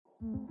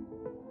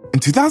In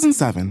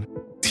 2007,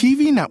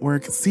 TV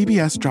network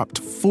CBS dropped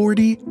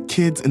 40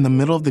 kids in the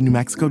middle of the New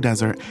Mexico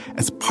desert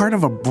as part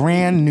of a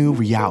brand new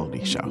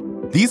reality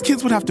show. These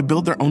kids would have to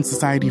build their own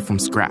society from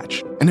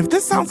scratch. And if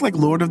this sounds like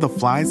Lord of the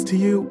Flies to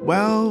you,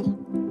 well,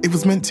 it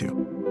was meant to.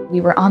 We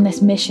were on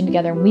this mission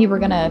together, and we were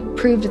going to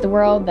prove to the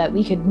world that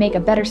we could make a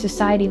better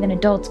society than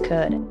adults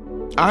could.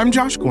 I'm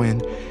Josh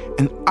Gwynn,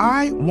 and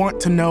I want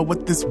to know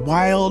what this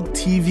wild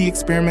TV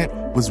experiment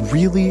was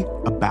really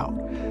about.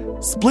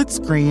 Split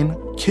Screen,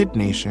 Kid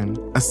Nation,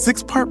 a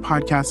 6-part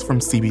podcast from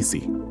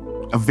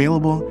CBC.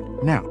 Available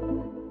now.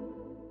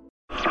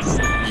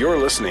 You're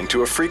listening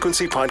to a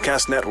Frequency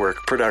Podcast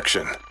Network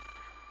production.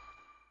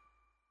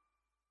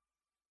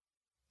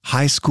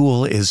 High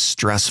school is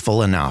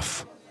stressful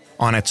enough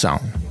on its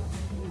own.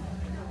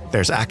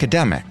 There's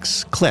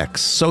academics,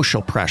 cliques,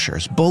 social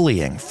pressures,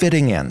 bullying,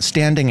 fitting in,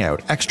 standing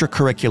out,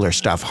 extracurricular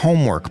stuff,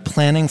 homework,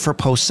 planning for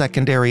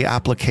post-secondary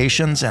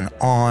applications, and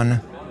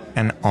on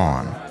and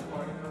on.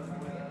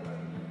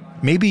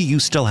 Maybe you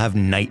still have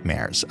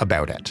nightmares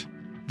about it.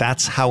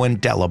 That's how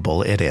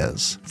indelible it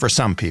is for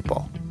some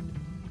people.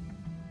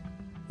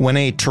 When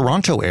a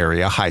Toronto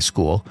area high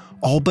school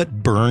all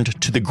but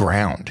burned to the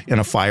ground in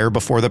a fire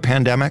before the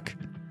pandemic,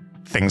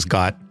 things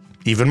got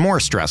even more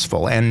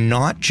stressful, and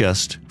not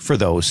just for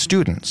those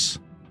students.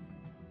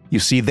 You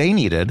see, they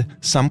needed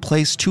some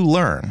place to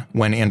learn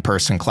when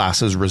in-person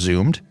classes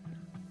resumed,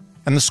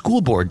 and the school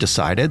board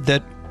decided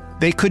that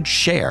they could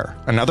share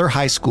another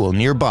high school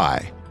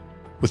nearby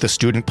with a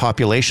student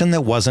population that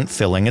wasn't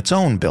filling its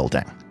own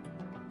building.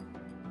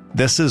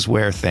 This is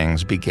where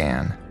things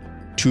began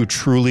to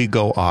truly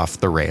go off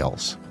the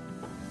rails.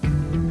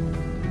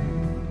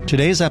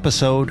 Today's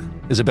episode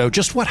is about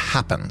just what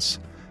happens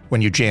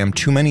when you jam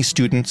too many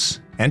students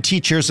and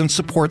teachers and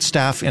support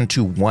staff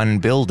into one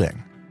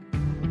building.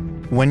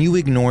 When you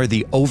ignore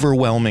the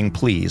overwhelming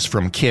pleas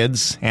from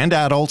kids and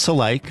adults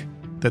alike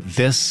that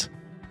this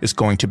is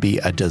going to be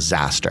a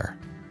disaster.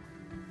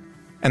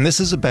 And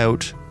this is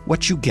about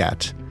what you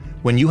get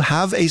when you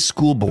have a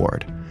school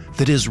board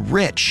that is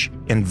rich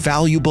in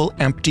valuable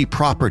empty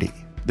property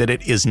that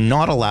it is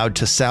not allowed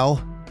to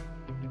sell,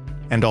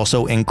 and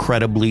also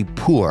incredibly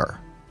poor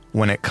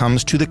when it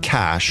comes to the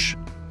cash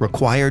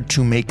required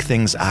to make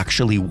things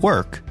actually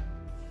work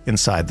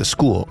inside the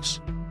schools.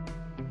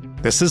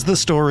 This is the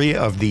story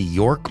of the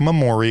York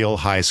Memorial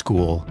High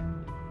School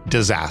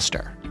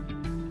disaster.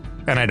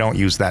 And I don't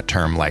use that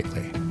term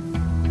lightly.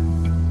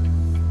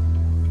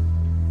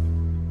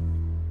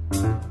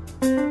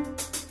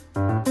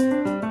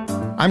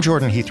 I'm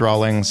Jordan Heath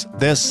Rawlings.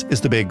 This is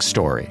The Big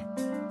Story.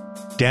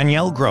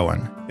 Danielle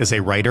Groen is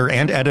a writer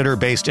and editor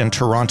based in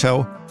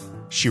Toronto.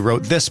 She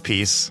wrote this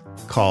piece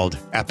called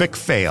Epic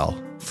Fail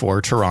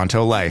for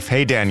Toronto Life.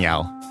 Hey,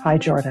 Danielle. Hi,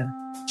 Jordan.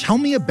 Tell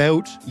me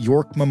about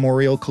York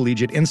Memorial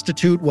Collegiate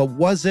Institute. What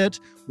was it?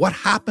 What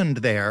happened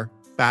there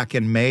back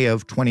in May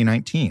of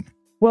 2019?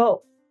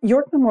 Well,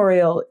 York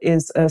Memorial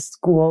is a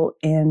school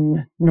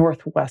in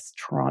Northwest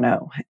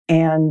Toronto.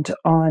 And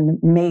on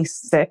May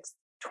 6th,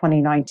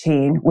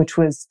 2019, which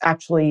was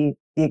actually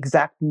the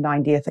exact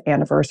 90th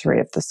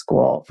anniversary of the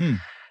school,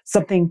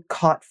 something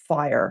caught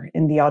fire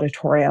in the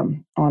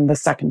auditorium on the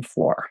second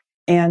floor.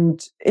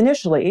 And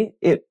initially,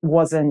 it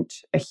wasn't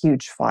a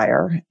huge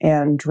fire,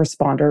 and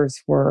responders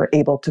were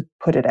able to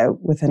put it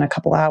out within a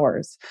couple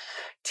hours.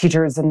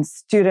 Teachers and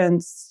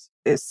students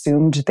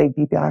assumed they'd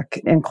be back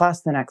in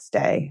class the next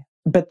day.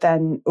 But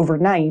then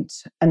overnight,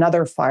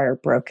 another fire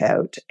broke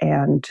out,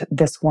 and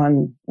this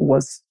one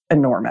was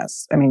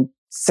enormous.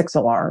 6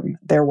 alarm.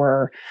 There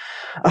were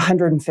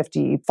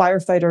 150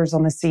 firefighters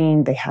on the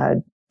scene. They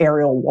had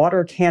aerial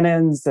water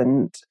cannons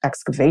and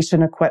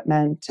excavation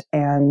equipment.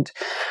 And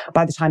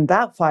by the time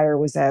that fire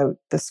was out,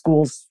 the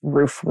school's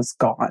roof was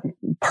gone.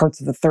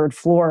 Parts of the third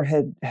floor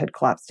had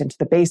collapsed into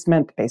the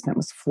basement. The basement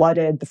was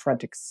flooded. The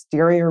front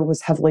exterior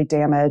was heavily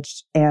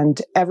damaged.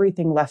 And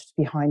everything left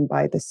behind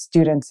by the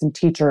students and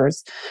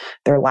teachers,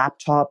 their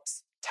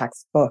laptops,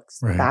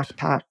 textbooks,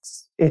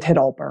 backpacks, it had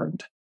all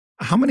burned.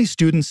 How many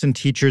students and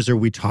teachers are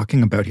we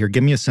talking about here?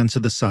 Give me a sense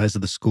of the size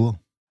of the school.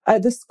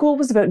 The school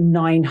was about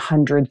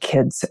 900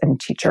 kids and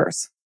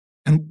teachers.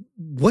 And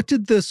what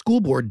did the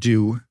school board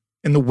do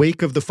in the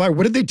wake of the fire?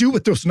 What did they do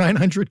with those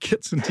 900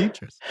 kids and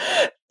teachers?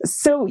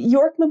 So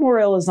York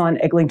Memorial is on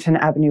Eglinton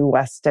Avenue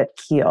West at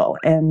Keele.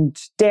 And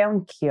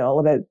down Keele,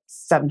 about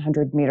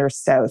 700 meters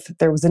south,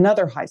 there was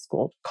another high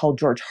school called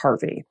George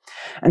Harvey.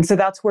 And so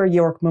that's where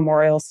York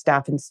Memorial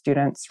staff and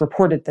students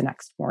reported the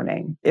next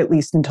morning, at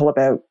least until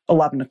about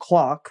 11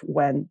 o'clock,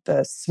 when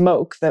the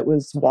smoke that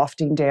was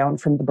wafting down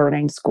from the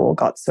burning school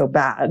got so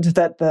bad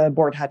that the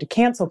board had to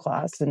cancel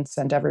class and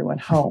send everyone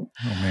home.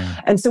 Oh,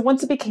 man. And so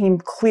once it became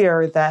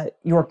clear that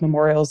York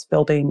Memorial's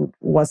building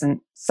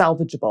wasn't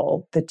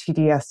salvageable, the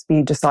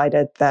TDSB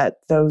decided that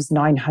those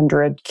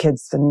 900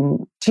 kids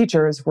and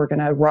teachers were going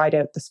to ride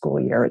out the school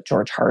year at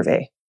George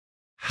Harvey.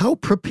 How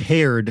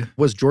prepared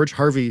was George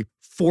Harvey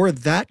for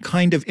that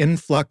kind of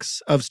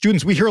influx of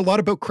students? We hear a lot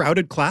about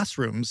crowded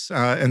classrooms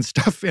and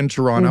stuff in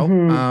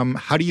Toronto.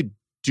 How do you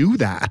do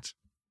that?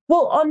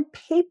 Well, on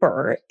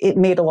paper, it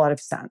made a lot of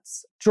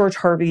sense. George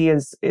Harvey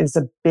is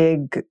a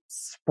big,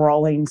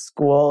 sprawling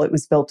school. It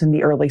was built in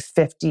the early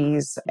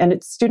 50s, and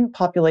its student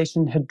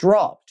population had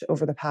dropped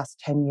over the past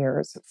 10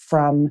 years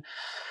from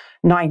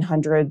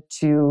 900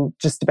 to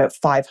just about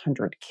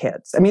 500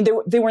 kids. I mean,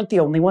 they weren't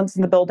the only ones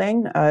in the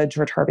building.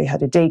 George Harvey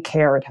had a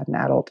daycare, it had an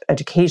adult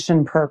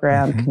education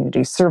program,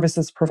 community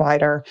services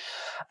provider,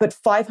 but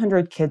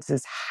 500 kids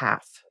is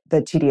half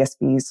the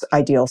TDSB's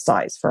ideal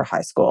size for a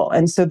high school.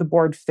 And so the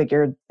board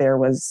figured there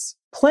was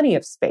plenty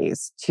of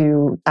space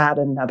to add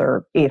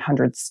another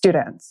 800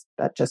 students.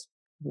 That just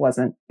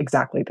wasn't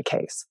exactly the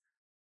case.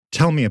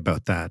 Tell me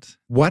about that.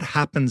 What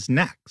happens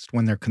next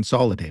when they're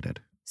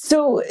consolidated?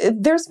 So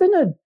there's been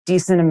a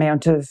decent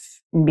amount of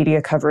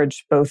media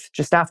coverage, both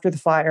just after the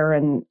fire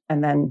and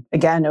then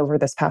again over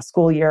this past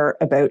school year,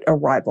 about a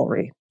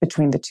rivalry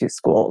between the two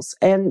schools.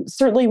 And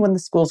certainly when the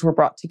schools were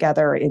brought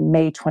together in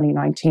May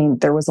 2019,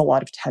 there was a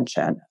lot of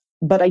tension.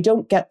 But I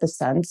don't get the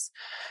sense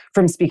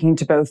from speaking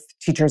to both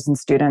teachers and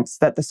students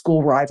that the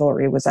school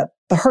rivalry was at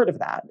the heart of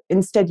that.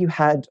 Instead, you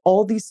had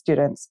all these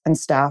students and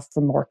staff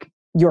from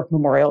York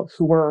Memorial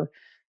who were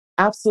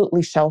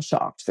absolutely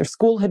shell-shocked. Their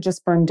school had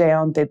just burned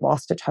down. They'd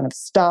lost a ton of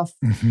stuff.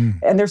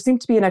 And there seemed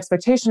to be an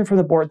expectation from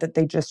the board that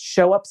they just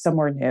show up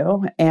somewhere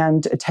new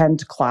and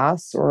attend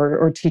class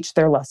or teach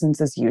their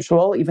lessons as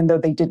usual, even though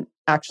they didn't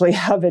actually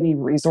have any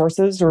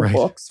resources or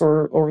books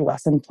or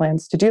lesson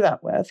plans to do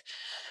that with.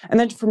 And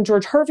then from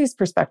George Harvey's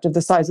perspective,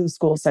 the size of the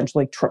school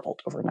essentially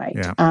tripled overnight.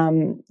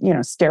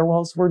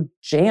 Stairwells were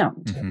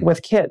jammed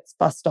with kids.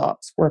 Bus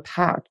stops were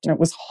packed. And it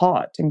was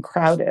hot and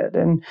crowded.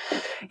 And,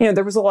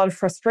 there was a lot of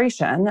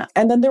frustration.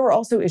 And then there were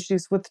also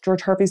issues with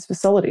George Harvey's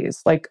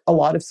facilities. Like a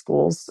lot of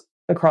schools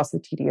across the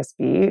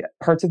TDSB,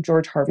 parts of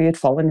George Harvey had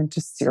fallen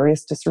into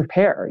serious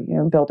disrepair.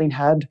 Building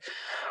had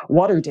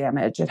water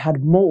damage, it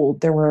had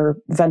mold, there were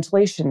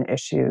ventilation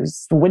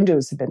issues, the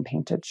windows had been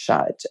painted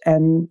shut.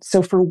 And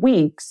so for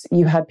weeks,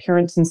 you had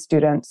parents and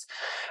students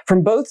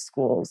from both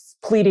schools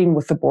pleading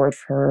with the board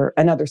for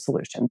another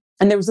solution.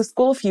 And there was a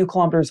school a few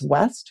kilometers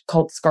west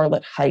called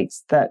Scarlett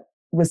Heights that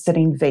was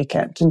sitting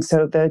vacant. And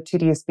so the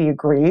TDSB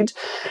agreed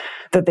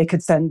that they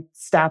could send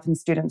staff and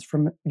students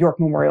from York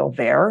Memorial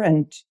there.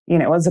 And,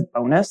 as a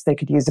bonus, they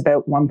could use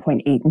about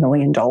 $1.8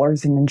 million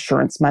in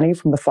insurance money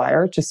from the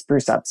fire to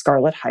spruce up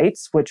Scarlett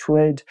Heights, which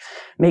would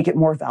make it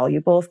more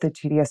valuable if the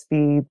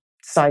TDSB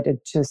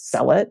decided to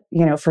sell it,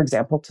 for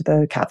example, to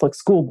the Catholic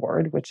School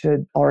Board, which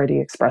had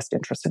already expressed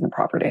interest in the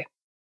property.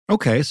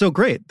 Okay, so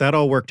great. That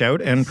all worked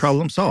out and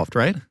problem solved,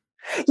 right?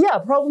 Yeah,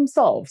 problem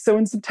solved. So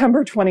in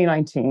September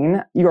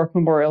 2019, York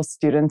Memorial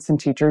students and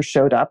teachers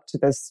showed up to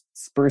this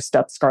spruced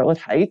up Scarlett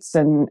Heights,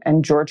 and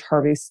George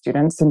Harvey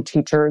students and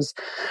teachers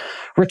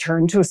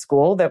returned to a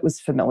school that was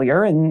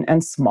familiar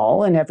and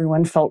small, and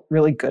everyone felt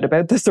really good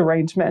about this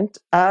arrangement,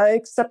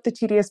 except the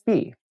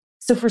TDSB.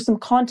 So for some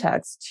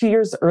context, 2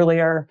 years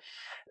earlier,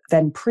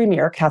 then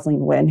Premier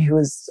Kathleen Wynne, who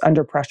was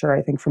under pressure,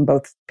 I think, from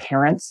both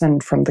parents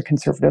and from the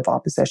Conservative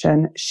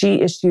opposition,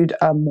 she issued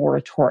a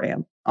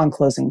moratorium on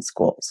closing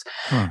schools.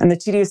 And the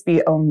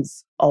TDSB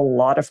owns a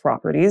lot of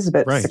properties,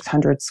 about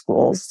 600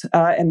 schools,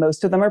 and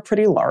most of them are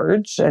pretty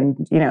large.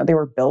 And, they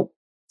were built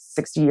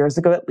 60 years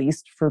ago, at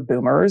least, for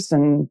boomers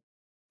and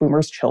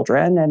boomers'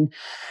 children. And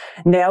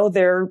now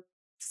they're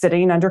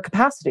sitting under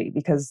capacity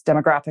because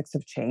demographics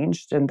have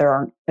changed and there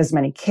aren't as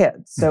many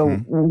kids. So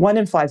 1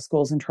 in 5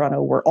 schools in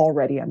Toronto were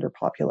already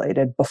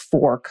underpopulated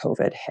before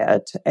COVID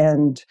hit.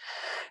 And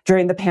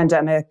during the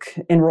pandemic,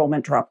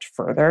 enrollment dropped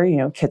further.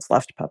 Kids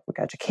left public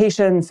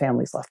education,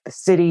 families left the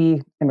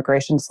city,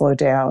 immigration slowed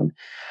down.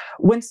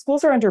 When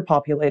schools are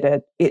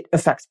underpopulated, it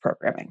affects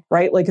programming,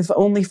 right? Like if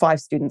only 5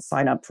 students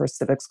sign up for a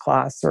civics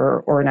class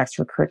or an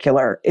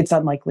extracurricular, it's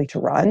unlikely to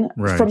run.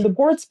 Right. From the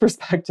board's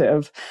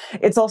perspective,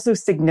 it's also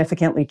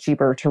significantly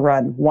cheaper to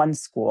run one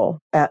school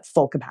at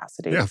full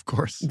capacity of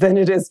course, than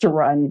it is to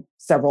run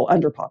several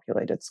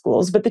underpopulated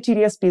schools. But the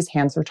TDSB's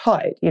hands are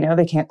tied.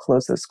 They can't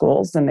close those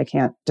schools and they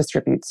can't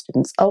distribute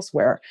students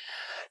elsewhere.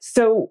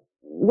 So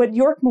when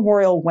York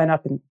Memorial went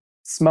up in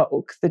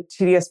smoke, the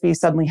TDSB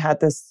suddenly had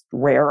this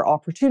rare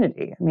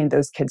opportunity. I mean,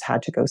 those kids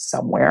had to go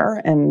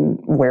somewhere, and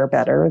where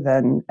better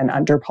than an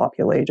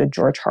underpopulated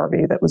George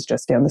Harvey that was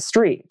just down the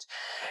street.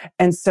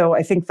 And so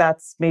I think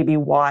that's maybe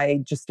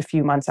why just a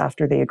few months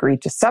after they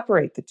agreed to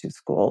separate the two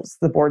schools,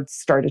 the board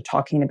started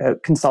talking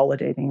about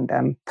consolidating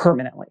them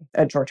permanently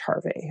at George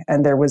Harvey.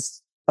 And there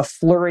was a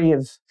flurry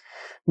of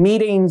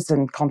meetings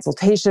and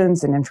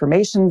consultations and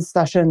information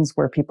sessions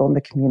where people in the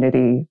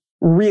community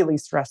really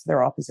stressed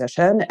their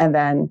opposition. And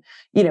then,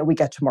 we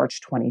get to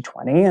March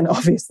 2020, and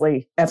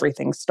obviously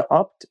everything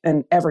stopped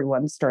and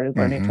everyone started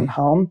learning from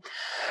home.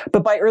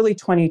 But by early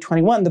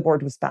 2021, the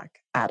board was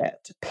back at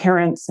it.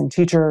 Parents and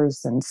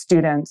teachers and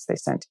students, they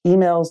sent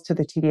emails to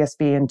the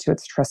TDSB and to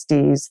its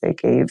trustees. They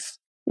gave,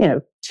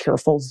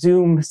 tearful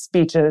Zoom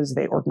speeches.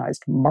 They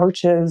organized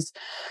marches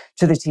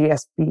to the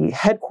TDSB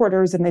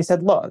headquarters. And they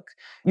said, look,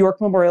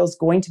 York Memorial is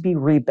going to be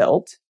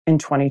rebuilt in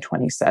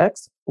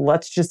 2026.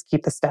 let's just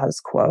keep the status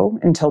quo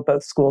until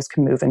both schools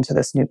can move into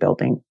this new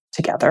building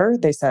together.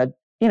 They said,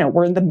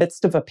 we're in the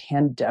midst of a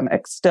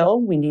pandemic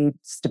still. We need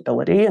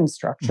stability and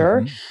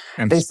structure.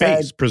 And they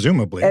space, said,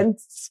 presumably. And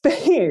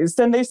space.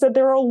 And they said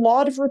there are a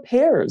lot of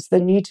repairs that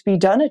need to be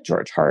done at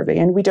George Harvey,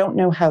 and we don't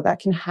know how that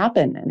can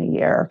happen in a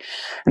year.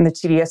 And the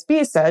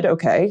TDSB said,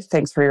 okay,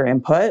 thanks for your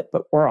input,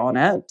 but we're on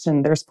it,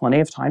 and there's plenty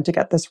of time to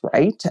get this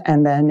right.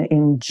 And then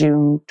in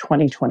June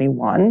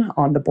 2021,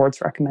 on the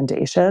board's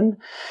recommendation,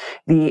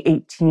 the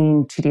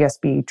 18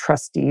 TDSB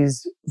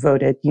trustees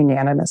voted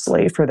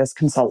unanimously for this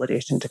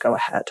consolidation to go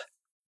ahead.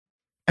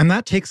 And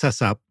that takes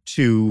us up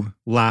to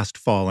last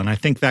fall. And I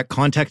think that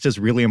context is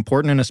really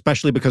important, and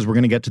especially because we're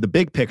going to get to the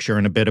big picture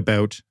in a bit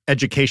about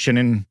education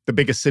in the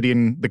biggest city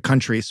in the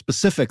country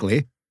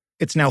specifically.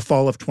 It's now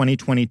fall of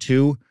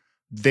 2022.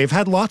 They've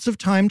had lots of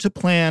time to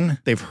plan.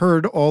 They've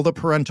heard all the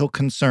parental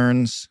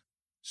concerns.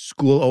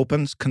 School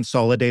opens,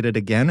 consolidated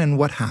again, and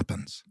what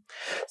happens?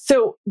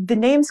 So the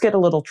names get a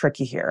little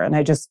tricky here. And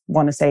I just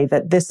want to say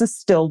that this is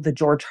still the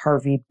George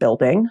Harvey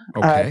building,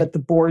 but the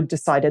board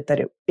decided that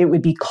it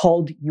would be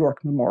called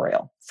York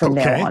Memorial from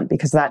now on,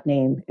 because that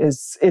name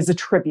is a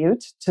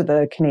tribute to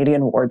the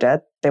Canadian war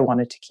dead. They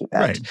wanted to keep it.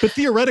 Right. But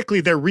theoretically,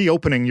 they're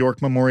reopening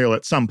York Memorial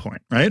at some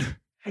point, right?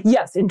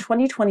 Yes, in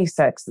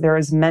 2026, there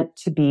is meant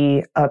to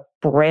be a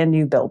brand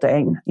new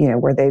building,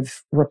 where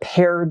they've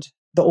repaired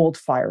the old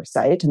fire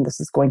site. And this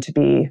is going to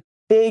be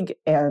big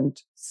and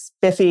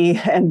spiffy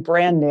and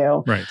brand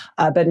new. Right.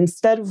 But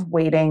instead of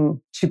waiting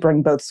to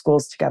bring both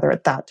schools together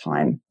at that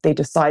time, they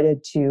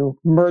decided to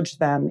merge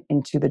them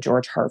into the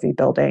George Harvey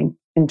building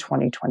in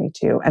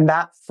 2022. And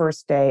that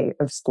first day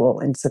of school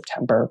in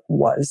September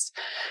was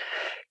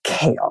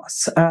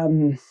chaos.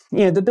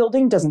 The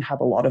building doesn't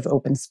have a lot of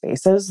open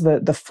spaces.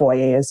 The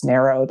foyer is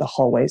narrow, the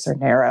hallways are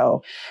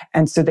narrow.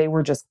 And so they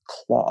were just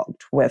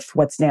clogged with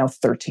what's now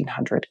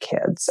 1,300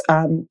 kids.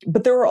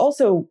 But there were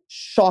also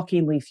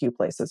shockingly few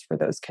places for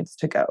those kids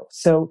to go.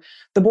 So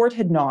the board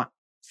had not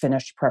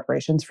finished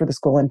preparations for the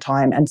school in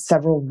time, and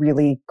several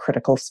really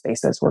critical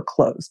spaces were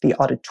closed. The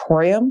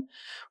auditorium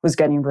was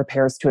getting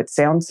repairs to its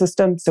sound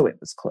system, so it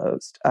was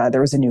closed.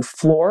 There was a new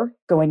floor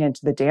going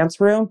into the dance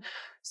room,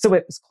 so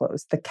it was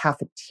closed. The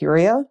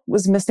cafeteria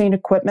was missing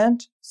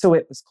equipment, so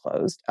it was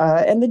closed.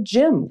 And the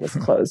gym was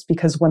closed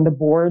because when the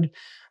board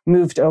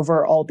moved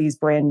over all these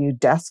brand new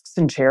desks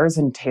and chairs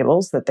and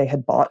tables that they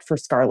had bought for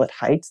Scarlett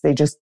Heights, they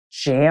just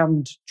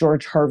jammed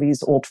George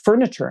Harvey's old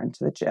furniture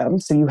into the gym.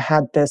 So you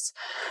had this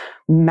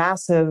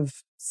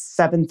massive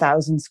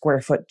 7,000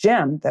 square foot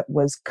gym that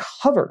was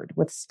covered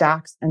with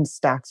stacks and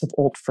stacks of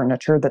old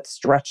furniture that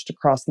stretched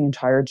across the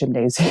entire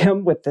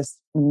gymnasium with this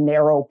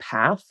narrow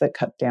path that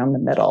cut down the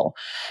middle.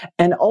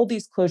 And all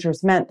these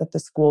closures meant that the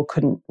school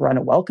couldn't run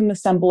a welcome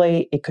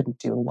assembly, it couldn't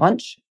do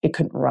lunch, it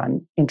couldn't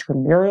run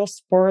intramural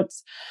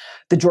sports.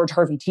 The George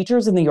Harvey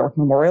teachers and the York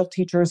Memorial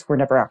teachers were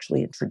never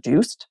actually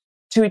introduced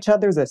to each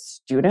other. The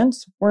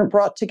students weren't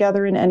brought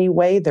together in any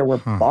way. There were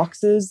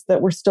boxes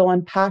that were still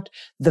unpacked.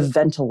 The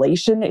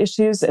ventilation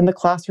issues in the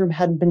classroom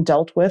hadn't been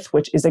dealt with,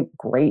 which isn't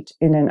great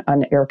in an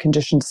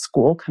unair-conditioned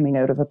school coming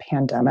out of a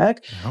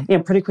pandemic.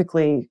 Pretty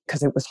quickly,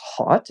 because it was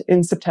hot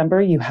in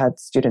September, you had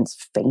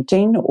students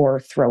fainting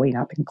or throwing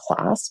up in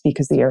class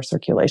because the air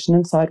circulation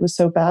inside was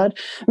so bad.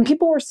 And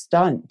people were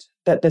stunned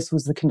that this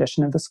was the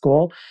condition of the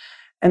school,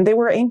 and they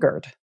were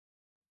angered.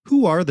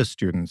 Who are the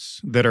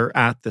students that are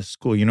at this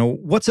school?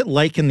 What's it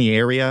like in the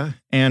area?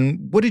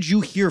 And what did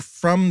you hear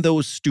from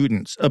those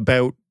students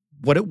about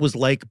what it was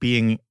like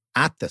being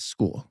at this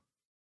school?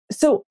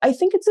 So I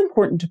think it's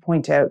important to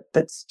point out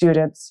that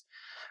students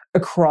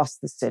across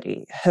the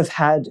city have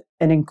had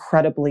an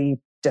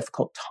incredibly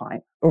difficult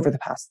time over the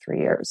past 3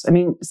 years.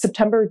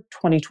 September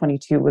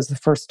 2022 was the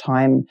first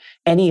time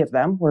any of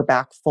them were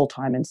back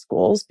full-time in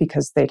schools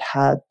because they'd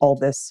had all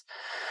this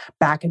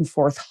back and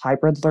forth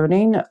hybrid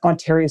learning.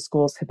 Ontario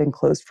schools have been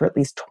closed for at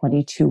least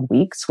 22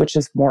 weeks, which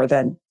is more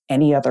than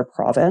any other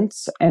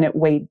province, and it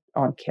weighed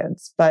on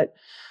kids. But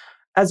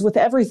as with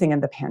everything in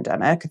the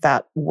pandemic,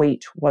 that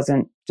weight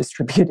wasn't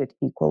distributed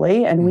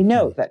equally. And we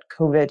know that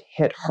COVID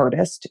hit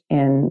hardest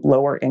in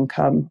lower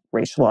income,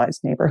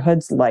 racialized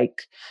neighborhoods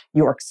like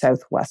York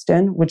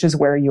South-Weston, which is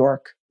where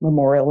York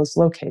Memorial is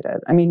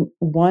located.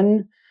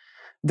 One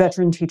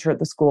veteran teacher at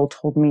the school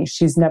told me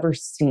she's never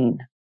seen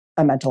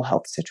a mental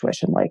health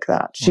situation like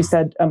that. She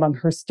said among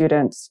her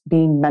students,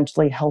 being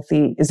mentally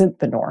healthy isn't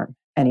the norm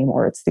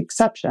anymore. It's the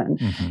exception.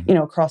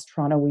 Across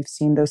Toronto, we've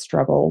seen those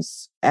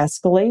struggles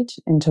escalate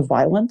into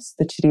violence.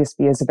 The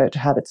TDSB is about to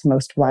have its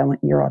most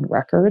violent year on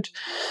record.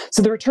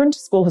 So the return to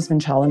school has been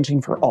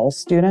challenging for all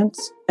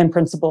students, and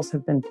principals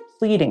have been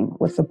pleading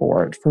with the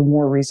board for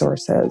more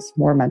resources,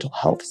 more mental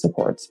health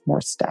supports,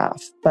 more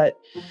staff. But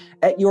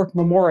at York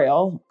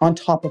Memorial, on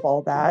top of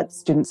all that,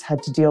 students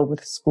had to deal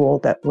with a school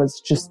that was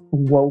just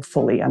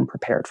woefully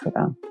unprepared for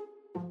them.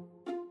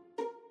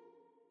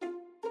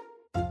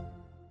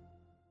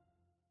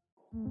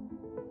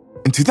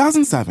 In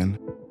 2007,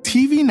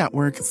 TV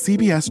network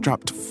CBS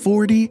dropped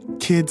 40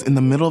 kids in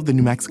the middle of the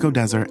New Mexico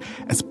desert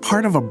as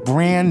part of a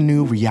brand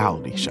new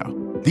reality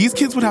show. These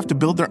kids would have to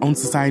build their own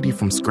society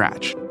from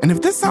scratch. And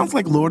if this sounds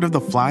like Lord of the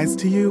Flies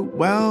to you,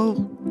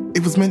 well,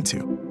 it was meant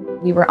to.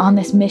 We were on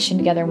this mission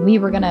together, and we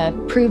were going to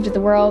prove to the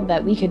world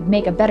that we could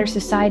make a better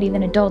society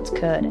than adults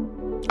could.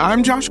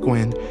 I'm Josh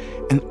Gwynn,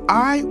 and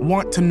I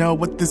want to know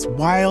what this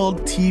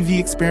wild TV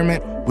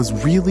experiment was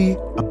really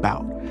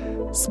about.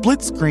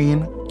 Split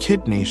Screen,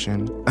 Kid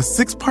Nation, a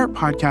 6-part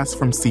podcast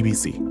from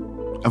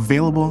CBC.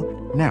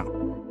 Available now.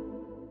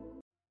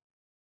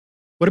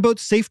 What about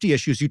safety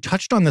issues? You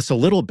touched on this a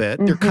little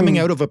bit. They're coming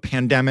out of a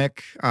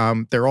pandemic.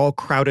 They're all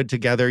crowded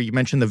together. You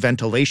mentioned the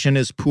ventilation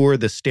is poor.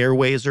 The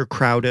stairways are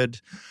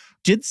crowded.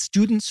 Did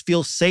students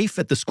feel safe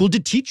at the school?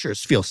 Did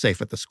teachers feel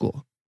safe at the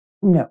school?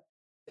 No.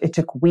 It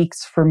took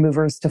weeks for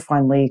movers to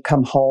finally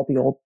come haul the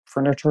old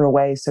furniture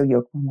away so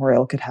York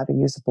Memorial could have a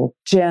usable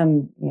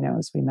gym.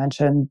 As we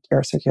mentioned,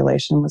 air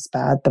circulation was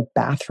bad. The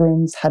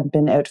bathrooms hadn't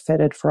been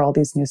outfitted for all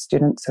these new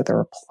students, so there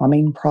were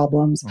plumbing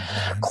problems.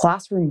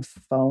 Classroom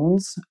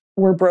phones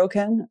were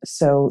broken,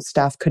 so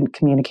staff couldn't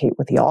communicate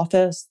with the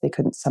office. They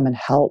couldn't summon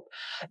help.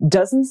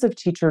 Dozens of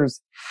teachers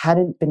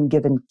hadn't been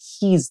given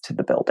keys to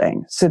the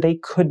building, so they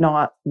could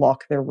not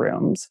lock their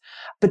rooms.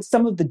 But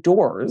some of the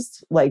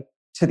doors, like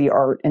to the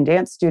art and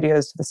dance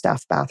studios, to the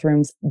staff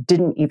bathrooms,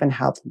 didn't even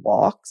have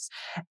locks.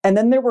 And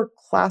then there were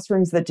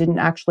classrooms that didn't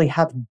actually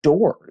have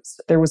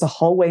doors. There was a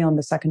hallway on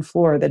the second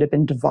floor that had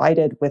been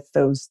divided with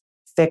those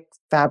thick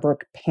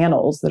fabric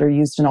panels that are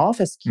used in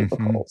office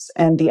cubicles.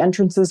 And the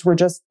entrances were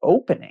just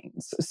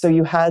openings. So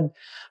you had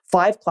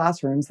 5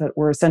 classrooms that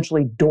were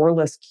essentially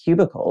doorless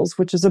cubicles,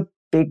 which is a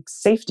big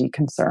safety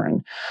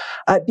concern.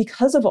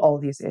 Because of all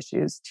of these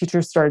issues,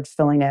 teachers started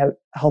filling out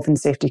health and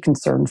safety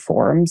concern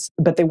forms,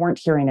 but they weren't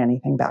hearing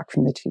anything back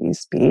from the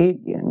TDSB.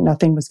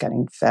 Nothing was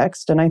getting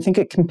fixed. And I think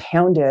it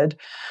compounded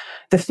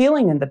the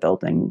feeling in the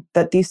building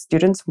that these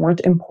students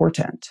weren't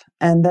important.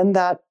 And then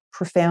that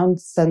profound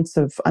sense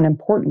of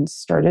unimportance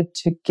started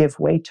to give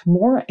way to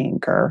more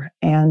anger.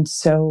 And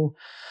so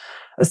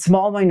a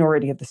small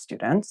minority of the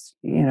students,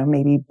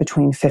 maybe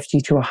between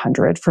 50 to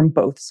 100 from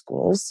both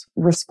schools,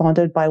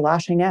 responded by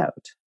lashing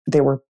out.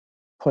 They were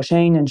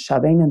pushing and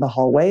shoving in the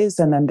hallways,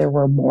 and then there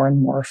were more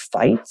and more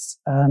fights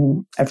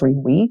every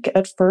week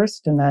at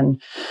first. And then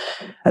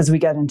as we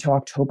get into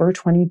October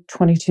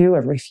 2022,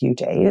 every few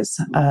days,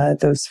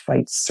 those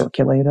fights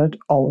circulated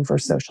all over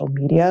social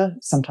media.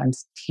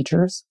 Sometimes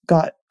teachers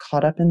got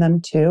caught up in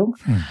them too.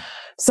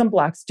 Some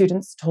Black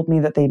students told me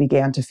that they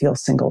began to feel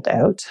singled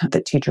out,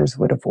 that teachers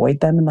would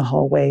avoid them in the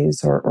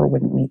hallways or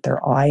wouldn't meet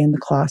their eye in the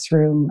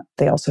classroom.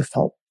 They also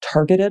felt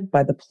targeted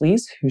by the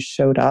police, who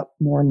showed up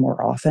more and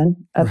more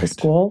often at the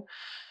school.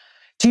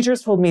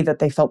 Teachers told me that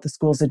they felt the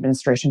school's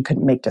administration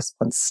couldn't make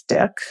discipline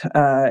stick,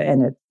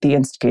 and the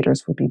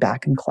instigators would be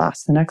back in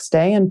class the next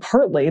day. And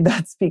partly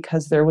that's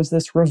because there was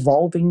this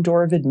revolving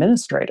door of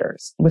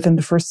administrators. Within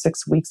the first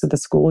 6 weeks of the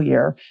school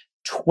year,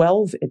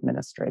 12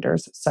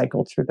 administrators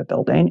cycled through the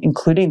building,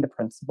 including the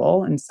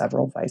principal and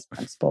several vice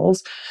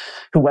principals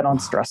who went on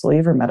stress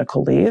leave or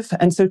medical leave.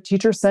 And so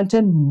teachers sent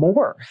in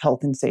more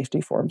health and safety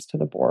forms to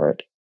the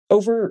board.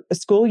 Over a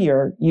school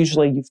year,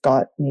 usually you've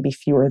got maybe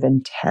fewer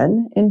than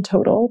 10 in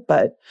total,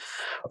 but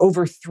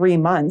over 3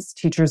 months,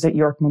 teachers at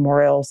York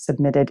Memorial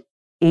submitted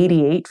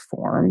 88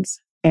 forms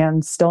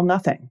and still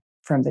nothing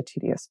from the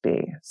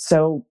TDSB.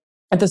 So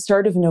at the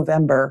start of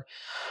November,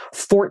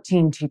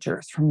 14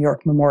 teachers from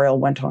York Memorial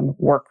went on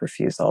work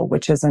refusal,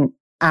 which is an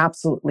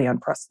absolutely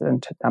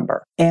unprecedented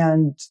number.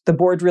 And the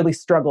board really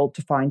struggled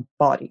to find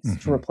bodies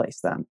to replace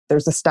them.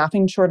 There's a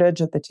staffing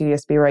shortage at the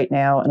TDSB right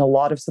now, and a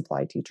lot of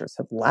supply teachers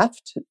have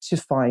left to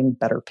find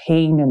better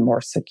paying and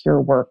more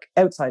secure work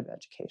outside of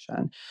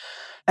education.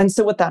 And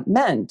so what that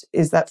meant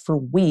is that for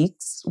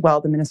weeks, while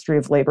the Ministry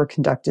of Labor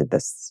conducted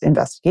this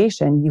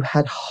investigation, you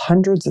had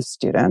hundreds of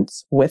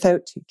students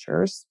without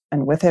teachers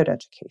and without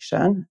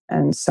education.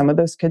 And some of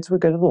those kids would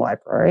go to the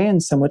library,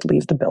 and some would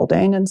leave the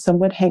building, and some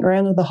would hang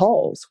around in the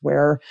halls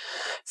where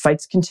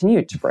fights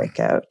continued to break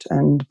out.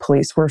 And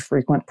police were a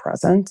frequent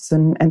presence,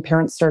 and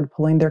parents started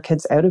pulling their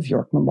kids out of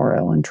York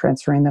Memorial and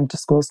transferring them to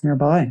schools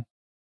nearby.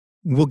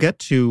 We'll get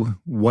to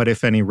what,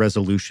 if any,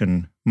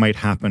 resolution might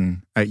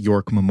happen at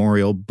York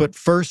Memorial. But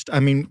first, I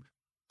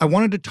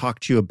wanted to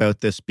talk to you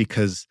about this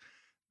because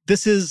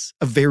this is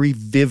a very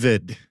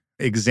vivid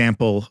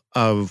example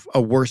of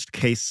a worst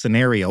case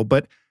scenario.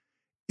 But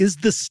is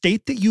the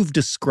state that you've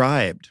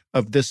described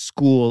of this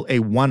school a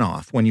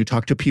one-off when you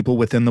talk to people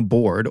within the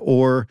board,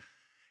 or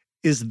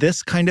is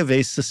this kind of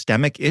a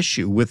systemic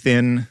issue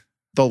within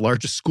the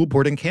largest school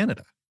board in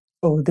Canada?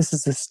 Oh, this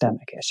is a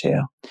systemic issue.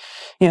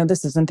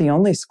 This isn't the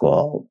only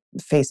school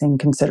facing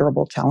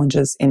considerable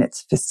challenges in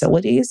its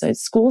facilities.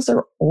 Schools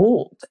are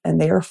old and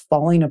they are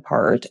falling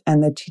apart,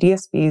 and the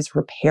TDSB's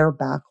repair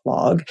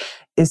backlog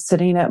is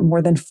sitting at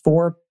more than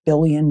 $4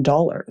 billion.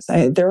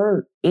 There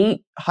are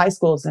 8 high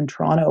schools in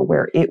Toronto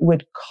where it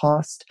would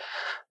cost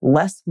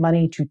less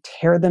money to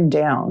tear them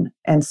down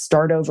and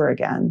start over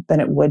again than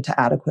it would to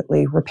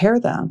adequately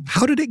repair them.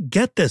 How did it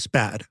get this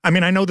bad? I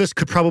know this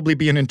could probably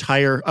be an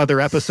entire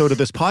other episode of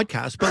this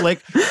podcast,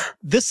 but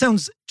this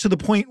sounds to the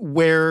point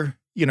where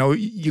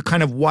you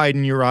kind of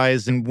widen your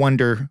eyes and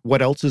wonder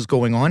what else is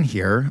going on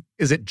here.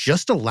 Is it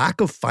just a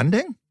lack of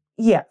funding?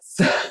 Yes.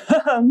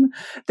 The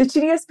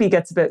TDSB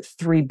gets about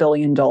 $3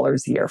 billion a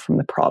year from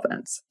the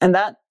province. And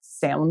that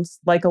sounds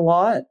like a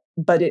lot,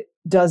 but it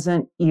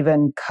doesn't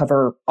even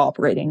cover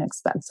operating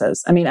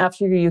expenses. I mean,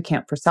 after you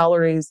account for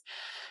salaries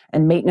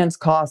and maintenance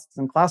costs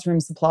and classroom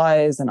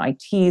supplies and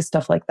IT,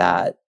 stuff like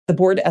that, the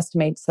board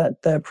estimates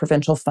that the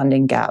provincial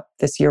funding gap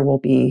this year will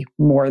be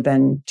more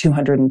than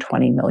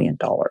 $220 million.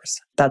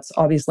 That's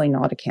obviously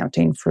not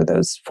accounting for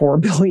those $4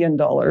 billion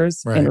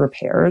in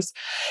repairs.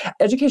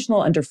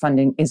 Educational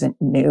underfunding isn't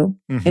new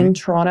in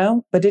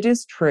Toronto, but it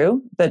is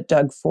true that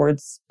Doug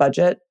Ford's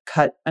budget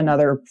cut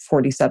another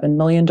 $47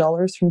 million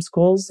from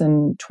schools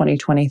in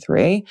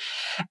 2023.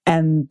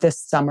 And this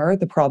summer,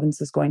 the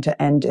province is going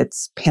to end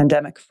its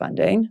pandemic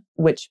funding,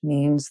 which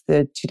means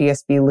the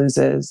TDSB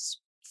loses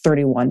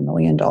 $31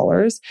 million.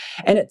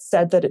 And it's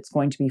said that it's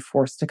going to be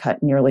forced to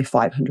cut nearly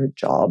 500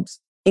 jobs,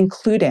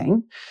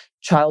 including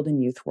child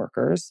and youth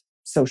workers,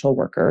 social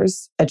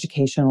workers,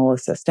 educational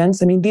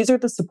assistants. I mean, these are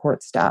the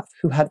support staff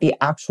who have the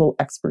actual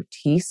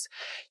expertise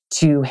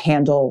to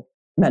handle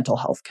mental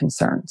health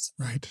concerns.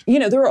 Right.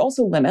 There are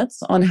also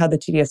limits on how the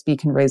TDSB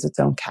can raise its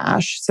own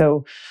cash.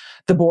 So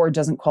the board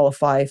doesn't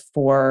qualify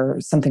for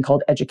something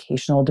called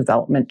educational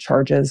development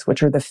charges,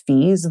 which are the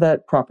fees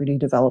that property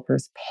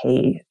developers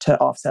pay to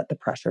offset the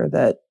pressure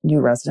that new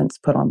residents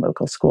put on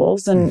local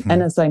schools. And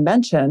as I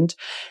mentioned,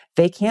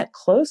 they can't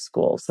close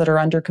schools that are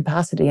under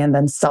capacity and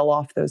then sell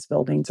off those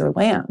buildings or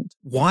land.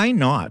 Why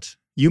not?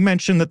 You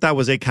mentioned that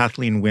was a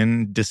Kathleen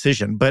Wynne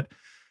decision, but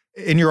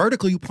in your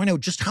article, you point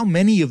out just how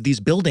many of these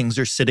buildings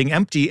are sitting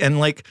empty.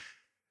 And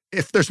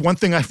if there's one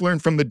thing I've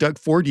learned from the Doug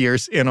Ford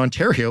years in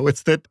Ontario,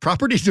 it's that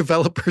property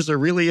developers are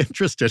really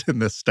interested in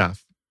this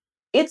stuff.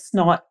 It's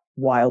not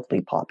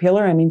wildly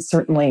popular. I mean,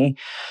 certainly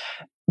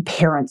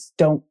parents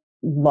don't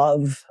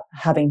love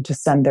having to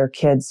send their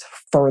kids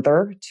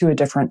further to a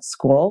different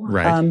school.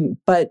 Right.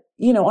 But,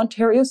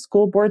 Ontario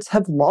school boards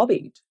have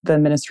lobbied the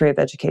Ministry of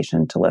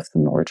Education to lift the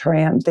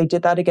moratorium. They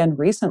did that again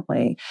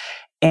recently.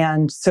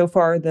 And so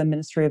far, the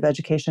Ministry of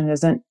Education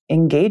isn't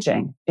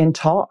engaging in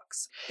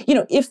talks.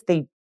 If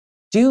they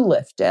do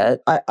lift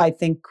it, I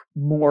think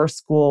more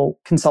school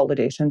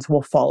consolidations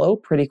will follow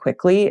pretty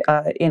quickly.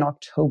 In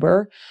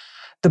October,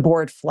 the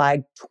board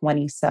flagged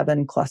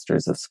 27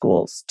 clusters of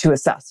schools to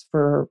assess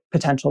for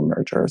potential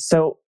mergers.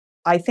 So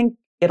I think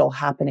it'll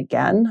happen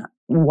again.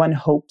 One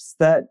hopes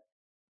that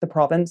the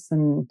province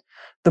and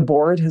the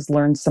board has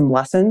learned some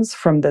lessons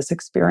from this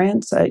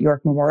experience at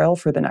York Memorial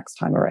for the next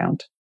time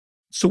around.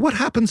 So what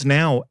happens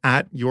now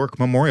at York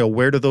Memorial?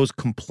 Where do those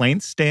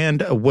complaints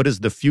stand? What does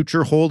the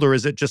future hold? Or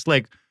is it just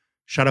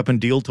shut up and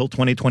deal till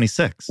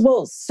 2026?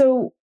 Well,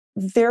 so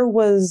there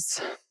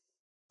was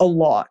a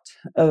lot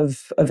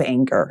of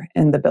anger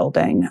in the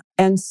building.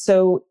 And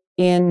so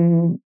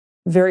in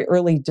very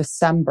early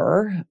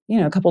December,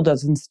 a couple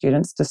dozen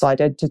students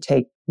decided to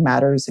take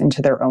matters into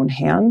their own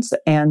hands,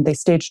 and they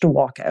staged a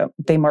walkout.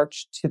 They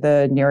marched to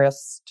the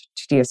nearest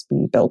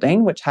TDSB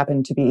building, which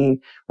happened to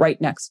be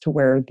right next to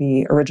where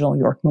the original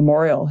York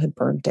Memorial had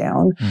burned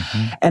down.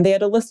 And they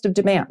had a list of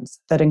demands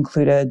that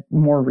included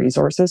more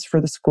resources for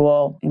the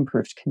school,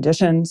 improved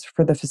conditions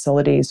for the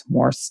facilities,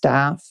 more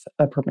staff,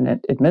 a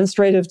permanent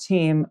administrative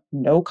team,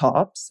 no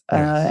cops.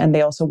 And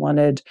they also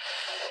wanted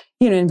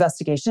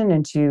investigation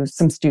into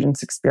some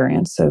students'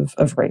 experience of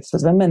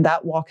racism. And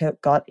that walkout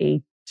got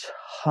a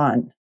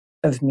ton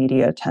of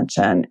media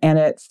attention, and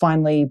it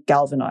finally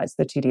galvanized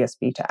the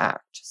TDSB to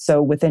act.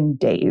 So within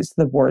days,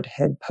 the board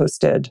had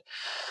posted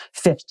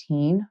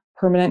 15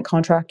 permanent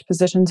contract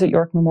positions at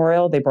York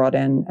Memorial. They brought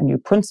in a new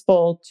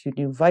principal, 2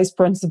 new vice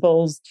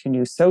principals, 2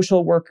 new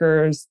social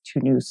workers,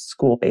 2 new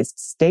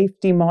school-based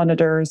safety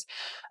monitors,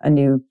 a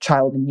new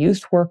child and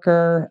youth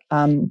worker.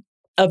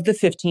 Of the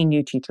 15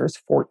 new teachers,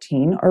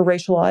 14 are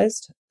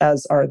racialized,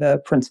 as are the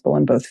principal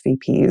and both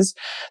VPs.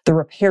 The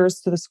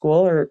repairs to the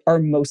school are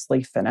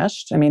mostly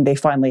finished. I mean, they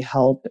finally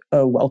held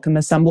a welcome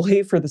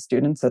assembly for the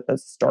students at the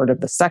start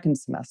of the second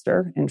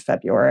semester in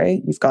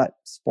February. You've got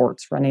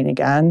sports running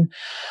again.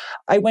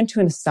 I went to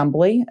an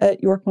assembly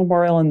at York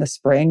Memorial in the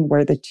spring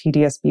where the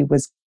TDSB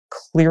was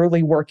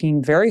clearly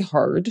working very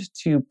hard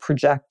to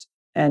project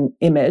an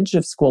image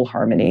of school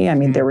harmony. I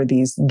mean, there were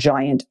these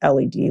giant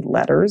LED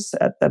letters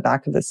at the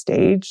back of the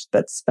stage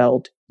that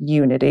spelled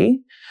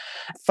unity.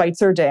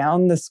 Fights are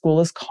down. The school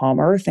is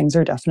calmer. Things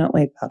are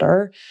definitely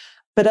better.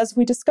 But as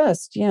we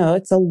discussed,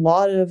 it's a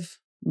lot of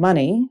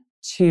money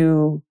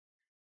to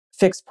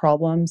fix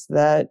problems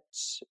that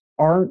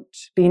aren't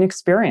being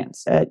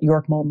experienced at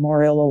York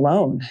Memorial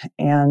alone.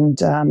 And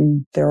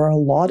there are a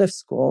lot of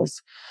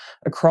schools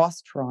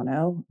across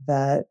Toronto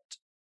that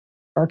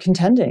are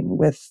contending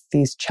with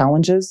these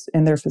challenges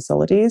in their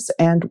facilities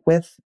and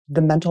with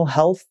the mental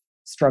health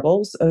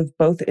struggles of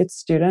both its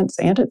students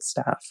and its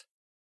staff.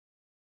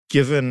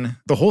 Given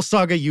the whole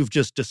saga you've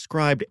just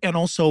described, and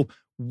also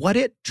what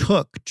it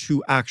took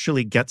to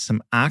actually get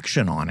some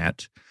action on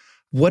it,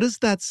 What does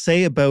that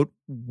say about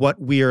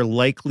what we are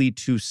likely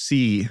to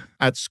see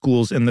at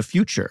schools in the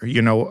future?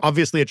 You know,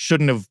 obviously it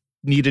shouldn't have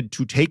needed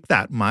to take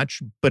that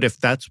much, but if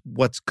that's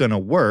what's going to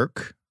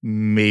work,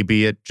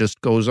 maybe it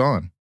just goes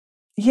on.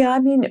 Yeah, I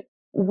mean,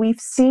 we've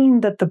seen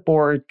that the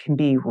board can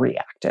be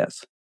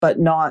reactive, but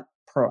not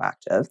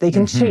proactive. They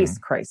can chase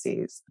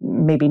crises,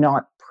 maybe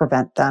not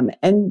prevent them.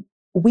 And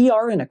we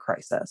are in a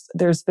crisis.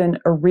 There's been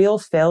a real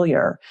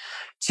failure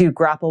to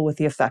grapple with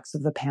the effects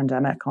of the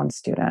pandemic on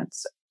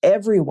students.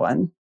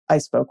 Everyone I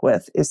spoke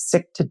with is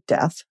sick to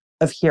death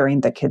of hearing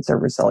that kids are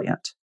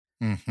resilient.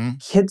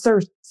 Kids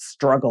are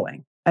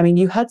struggling. I mean,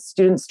 you had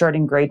students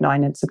starting grade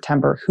 9 in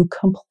September who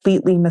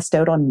completely missed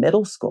out on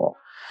middle school.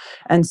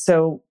 And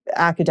so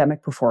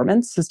academic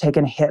performance has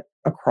taken a hit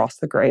across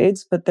the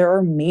grades, but there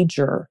are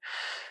major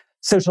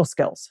social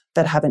skills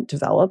that haven't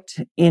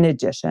developed in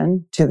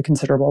addition to the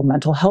considerable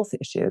mental health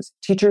issues.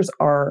 Teachers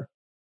are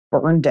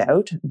burned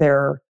out.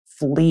 They're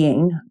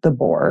fleeing the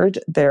board.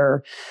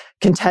 They're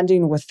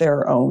contending with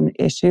their own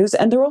issues.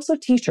 And they're also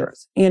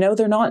teachers. You know,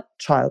 they're not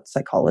child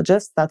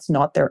psychologists. That's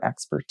not their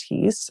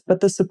expertise.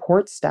 But the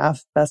support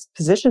staff best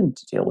positioned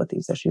to deal with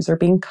these issues are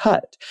being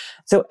cut.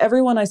 So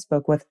everyone I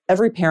spoke with,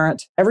 every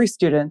parent, every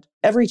student,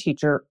 every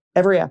teacher,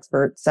 every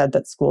expert said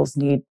that schools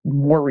need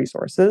more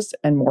resources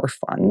and more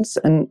funds.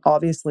 And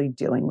obviously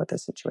dealing with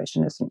this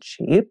situation isn't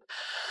cheap.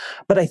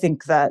 But I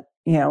think that,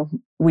 you know,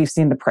 we've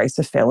seen the price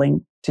of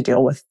failing to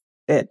deal with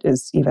it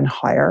is even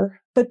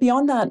higher. But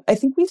beyond that, I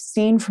think we've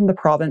seen from the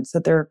province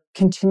that there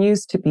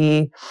continues to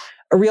be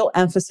a real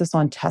emphasis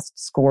on test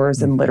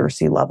scores and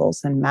literacy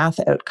levels and math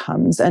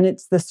outcomes. And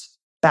it's this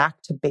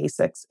back to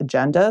basics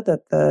agenda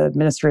that the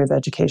Ministry of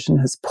Education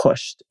has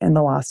pushed in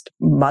the last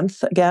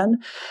month again.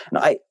 And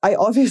I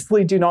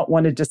obviously do not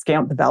want to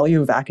discount the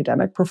value of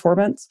academic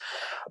performance,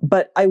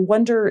 but I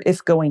wonder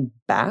if going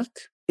back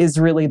is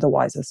really the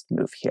wisest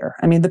move here.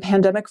 I mean, the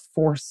pandemic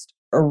forced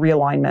a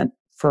realignment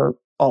for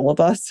all of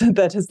us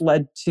that has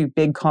led to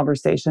big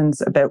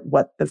conversations about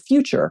what the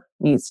future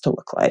needs to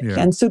look like. Yeah.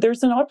 And so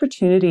there's an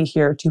opportunity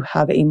here to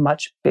have a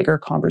much bigger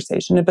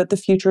conversation about the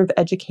future of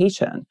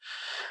education,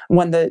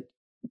 one that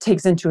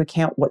takes into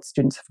account what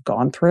students have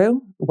gone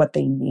through, what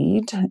they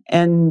need,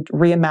 and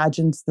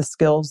reimagines the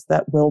skills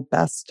that will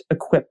best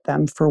equip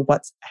them for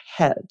what's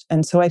ahead.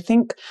 And so I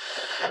think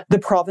the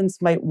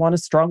province might want to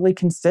strongly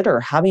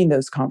consider having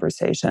those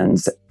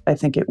conversations. I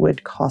think it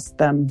would cost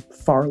them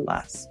far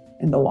less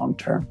in the long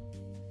term.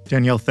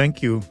 Danielle,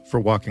 thank you for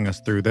walking us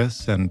through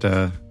this, and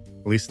at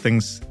least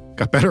things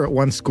got better at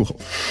one school.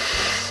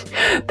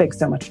 Thanks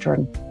so much,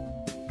 Jordan.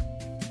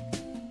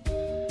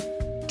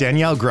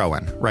 Danielle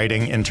Groen,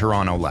 writing in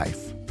Toronto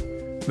Life.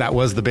 That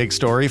was The Big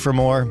Story. For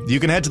more, you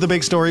can head to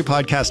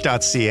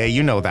thebigstorypodcast.ca.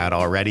 You know that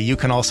already. You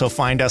can also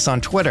find us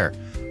on Twitter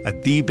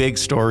at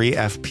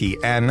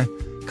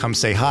TheBigStoryFPN. Come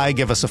say hi,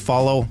 give us a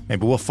follow.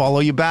 Maybe we'll follow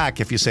you back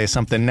if you say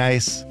something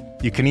nice.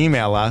 You can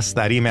email us.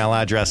 That email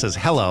address is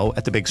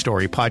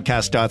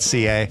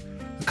hello@thebigstorypodcast.ca.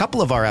 A couple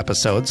of our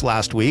episodes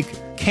last week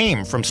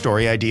came from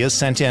story ideas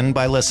sent in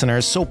by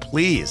listeners, so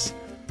please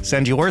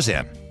send yours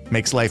in.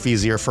 Makes life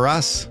easier for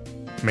us,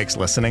 makes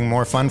listening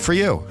more fun for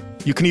you.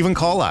 You can even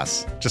call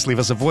us. Just leave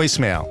us a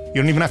voicemail.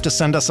 You don't even have to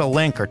send us a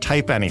link or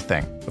type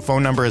anything. The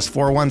phone number is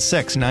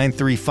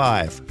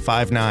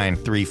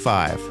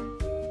 416-935-5935.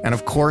 And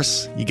of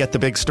course, you get The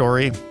Big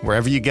Story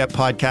wherever you get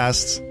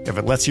podcasts. If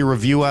it lets you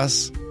review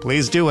us,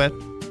 please do it.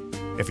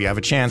 If you have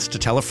a chance to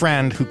tell a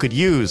friend who could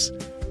use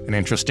an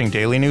interesting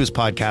daily news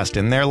podcast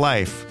in their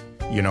life,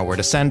 you know where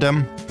to send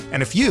them.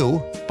 And if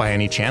you, by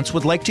any chance,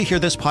 would like to hear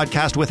this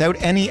podcast without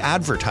any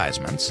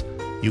advertisements,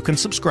 you can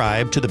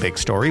subscribe to The Big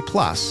Story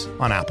Plus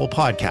on Apple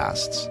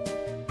Podcasts.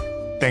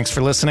 Thanks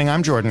for listening.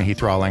 I'm Jordan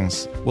Heath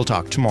Rawlings. We'll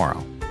talk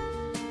tomorrow.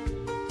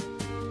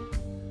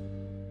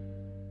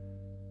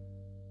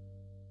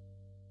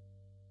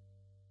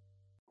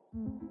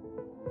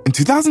 In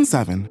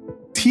 2007,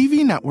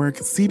 TV network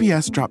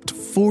CBS dropped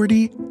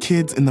 40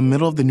 kids in the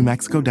middle of the New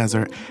Mexico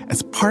desert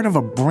as part of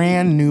a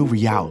brand new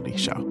reality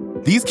show.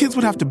 These kids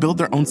would have to build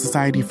their own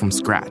society from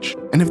scratch.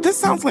 And if this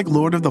sounds like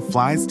Lord of the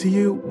Flies to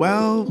you,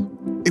 well,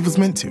 it was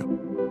meant to.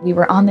 We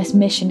were on this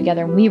mission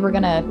together, and we were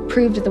going to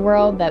prove to the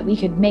world that we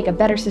could make a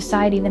better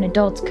society than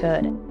adults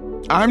could.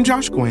 I'm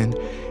Josh Gwynn,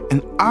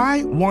 and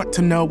I want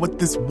to know what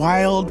this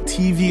wild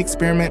TV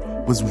experiment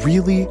was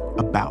really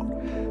about.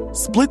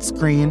 Split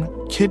Screen,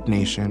 Kid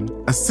Nation,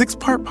 a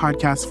 6-part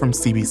podcast from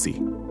CBC.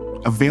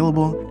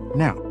 Available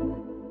now.